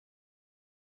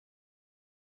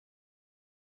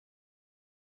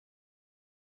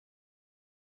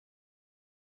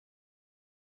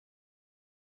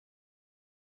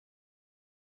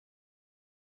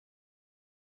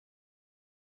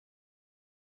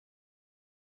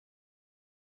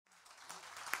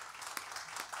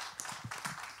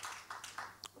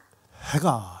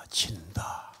해가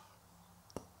진다.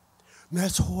 내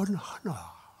소원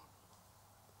하나.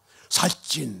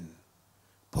 살찐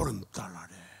보름달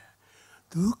아래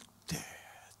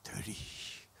늑대들이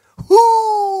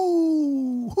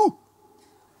후후.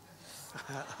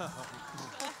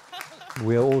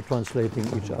 We are all translating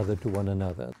each other to one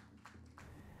another.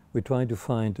 We're trying to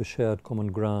find a shared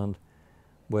common ground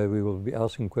where we will be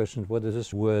asking questions, what does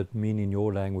this word mean in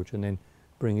your language, and then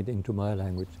bring it into my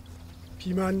language.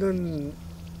 비 맞는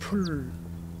풀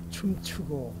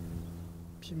춤추고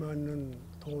비 맞는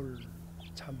돌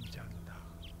잠잔다.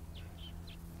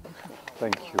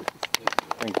 Thank you.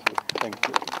 Thank you. Thank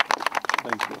you.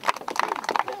 Thank you.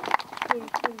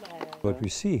 What we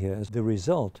see here is the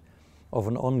result of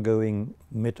an ongoing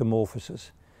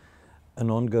metamorphosis, an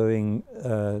ongoing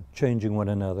changing one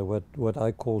another, what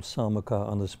I call samaka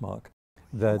andersmaak,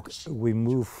 that we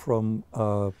move from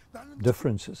our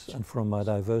differences and from our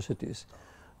diversities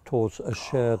towards a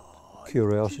shared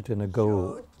curiosity and a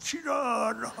goal.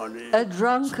 A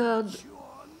drunkard.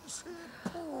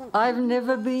 I've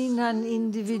never been an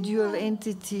individual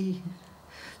entity.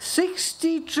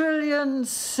 60 trillion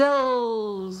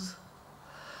cells.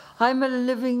 I'm a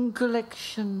living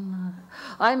collection.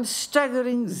 I'm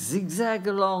staggering zigzag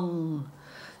along.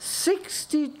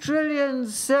 60 trillion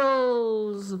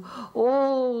cells,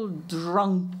 all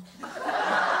drunk.